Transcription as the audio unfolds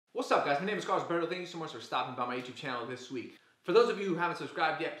What's up, guys? My name is Carlos Berto. Thank you so much for stopping by my YouTube channel this week. For those of you who haven't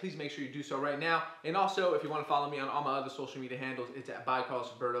subscribed yet, please make sure you do so right now. And also, if you want to follow me on all my other social media handles, it's at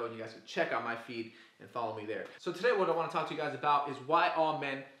 @Carlos_Berto, and you guys can check out my feed and follow me there. So today, what I want to talk to you guys about is why all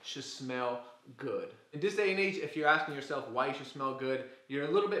men should smell good. In this day and age, if you're asking yourself why you should smell good, you're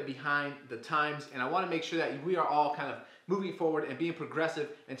a little bit behind the times, and I want to make sure that we are all kind of moving forward and being progressive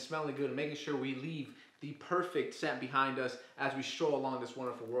and smelling good and making sure we leave the perfect scent behind us as we stroll along this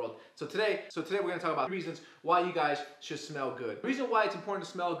wonderful world. So today we're going to talk about reasons why you guys should smell good. The reason why it's important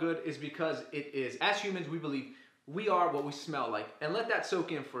to smell good is because it is. As humans, we believe we are what we smell like, and let that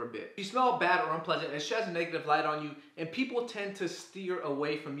soak in for a bit. If you smell bad or unpleasant, it sheds a negative light on you, and people tend to steer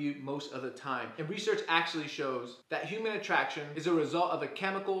away from you most of the time. And research actually shows that human attraction is a result of a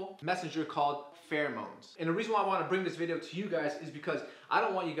chemical messenger called pheromones. And the reason why I want to bring this video to you guys is because I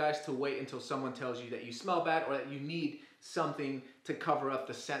don't want you guys to wait until someone tells you that you smell bad or that you need something to cover up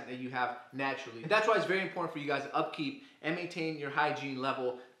the scent that you have naturally. And that's why it's very important for you guys to upkeep and maintain your hygiene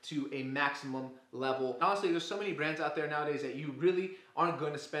level to a maximum level. Honestly, there's so many brands out there nowadays that you really aren't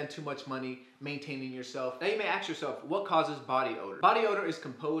going to spend too much money maintaining yourself. Now you may ask yourself, what causes body odor? Body odor is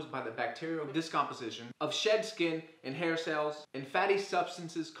composed by the bacterial decomposition of shed skin and hair cells and fatty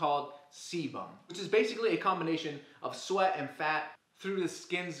substances called sebum, which is basically a combination of sweat and fat through the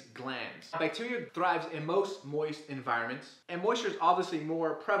skin's glands. Bacteria thrives in most moist environments, and moisture is obviously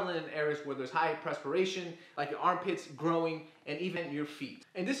more prevalent in areas where there's high perspiration, like your armpits, growing, and even your feet.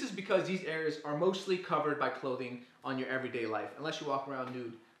 And this is because these areas are mostly covered by clothing on your everyday life, unless you walk around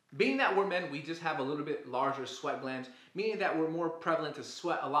nude. Being that we're men, we just have a little bit larger sweat glands, meaning that we're more prevalent to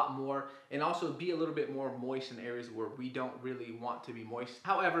sweat a lot more and also be a little bit more moist in areas where we don't really want to be moist.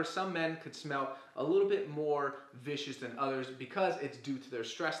 However, some men could smell a little bit more vicious than others because it's due to their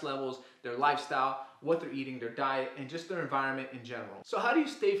stress levels, their lifestyle, what they're eating, their diet, and just their environment in general. So how do you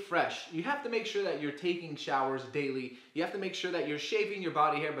stay fresh? You have to make sure that you're taking showers daily. You have to make sure that you're shaving your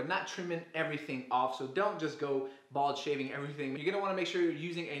body hair but not trimming everything off. So don't just go bald shaving everything. You're gonna wanna make sure you're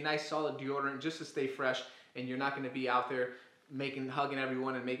using a nice solid deodorant just to stay fresh, and you're not gonna be out there hugging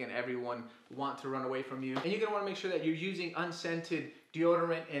everyone and making everyone want to run away from you. And you're gonna wanna make sure that you're using unscented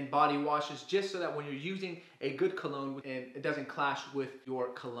deodorant and body washes just so that when you're using a good cologne and it doesn't clash with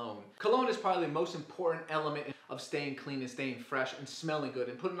your cologne. Cologne is probably the most important element of staying clean and staying fresh and smelling good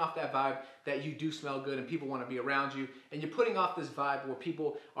and putting off that vibe that you do smell good and people want to be around you. And you're putting off this vibe where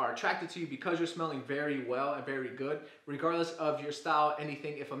people are attracted to you because you're smelling very well and very good. Regardless of your style,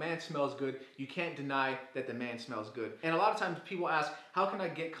 anything, if a man smells good, you can't deny that the man smells good. And a lot of times people ask, how can I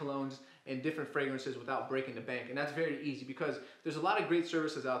get colognes and different fragrances without breaking the bank? And that's very easy because there's a lot of great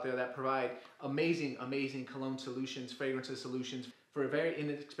services out there that provide amazing cologne solutions, fragrances solutions for a very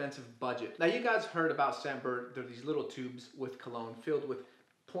inexpensive budget. Now you guys heard about Scentbird. They're these little tubes with cologne filled with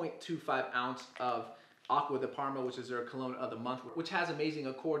 0.25 ounce of Acqua de Parma, which is their cologne of the month, which has amazing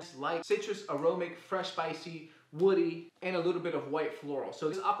accords like citrus, aromatic, fresh, spicy, woody, and a little bit of white floral. So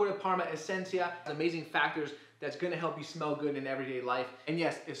this Acqua de Parma Essenza has amazing factors that's gonna help you smell good in everyday life. And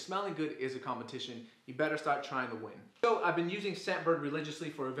yes, if smelling good is a competition, you better start trying to win. So I've been using Scentbird religiously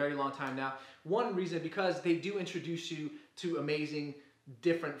for a very long time now. One reason, because they do introduce you to amazing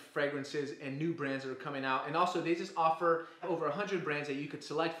different fragrances and new brands that are coming out. And also they just offer over 100 brands that you could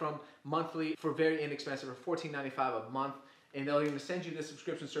select from monthly for very inexpensive, for $14.95 a month. And they'll even send you the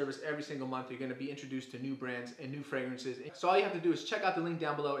subscription service every single month. You're gonna be introduced to new brands and new fragrances. So all you have to do is check out the link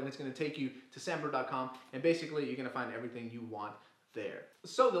down below, and it's gonna take you to scentbird.com, and basically you're gonna find everything you want there.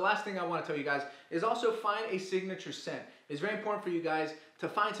 So the last thing I wanna tell you guys is also find a signature scent. It's very important for you guys to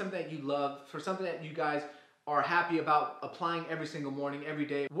find something that you love, for something that you guys are happy about applying every single morning, every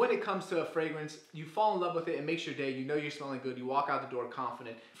day. When it comes to a fragrance, you fall in love with it, it makes your day, you know you're smelling good, you walk out the door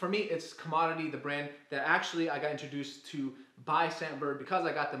confident. For me, it's Commodity, the brand that actually I got introduced to by Scentbird because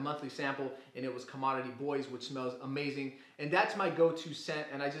I got the monthly sample, and it was Commodity Boys, which smells amazing. And that's my go-to scent,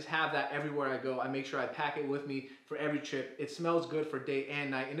 and I just have that everywhere I go. I make sure I pack it with me for every trip. It smells good for day and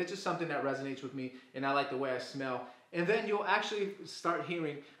night, and it's just something that resonates with me, and I like the way I smell. And then you'll actually start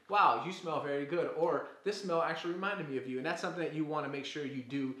hearing, wow, you smell very good, or this smell actually reminded me of you. And that's something that you want to make sure you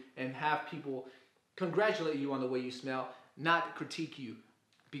do and have people congratulate you on the way you smell, not critique you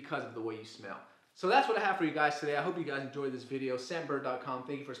because of the way you smell. So that's what I have for you guys today. I hope you guys enjoyed this video. Scentbird.com,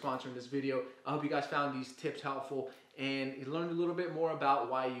 thank you for sponsoring this video. I hope you guys found these tips helpful and you learned a little bit more about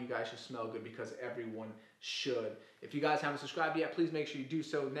why you guys should smell good, because everyone should. If you guys haven't subscribed yet, please make sure you do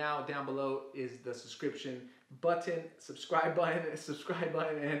so now. Down below is the subscribe button,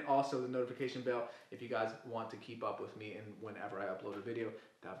 and also the notification bell if you guys want to keep up with me and whenever I upload a video.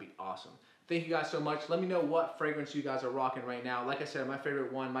 That'd be awesome. Thank you guys so much. Let me know what fragrance you guys are rocking right now. Like I said, my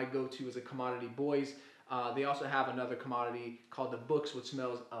favorite one, my go-to is a Commodity Boys. They also have another commodity called the Books, which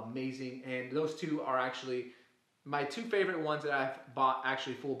smells amazing. And those two are actually my two favorite ones that I've bought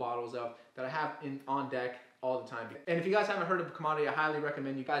actually full bottles of that I have on deck all the time. And if you guys haven't heard of Commodity, I highly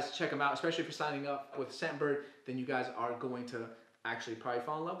recommend you guys check them out, especially if you're signing up with Scentbird, then you guys are going to actually probably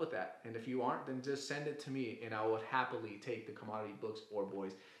fall in love with that. And if you aren't, then just send it to me and I will happily take the Commodity Books or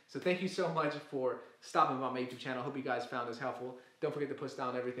Boys. So thank you so much for stopping by my YouTube channel. Hope you guys found this helpful. Don't forget to push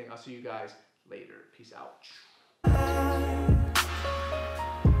down everything. I'll see you guys later. Peace out.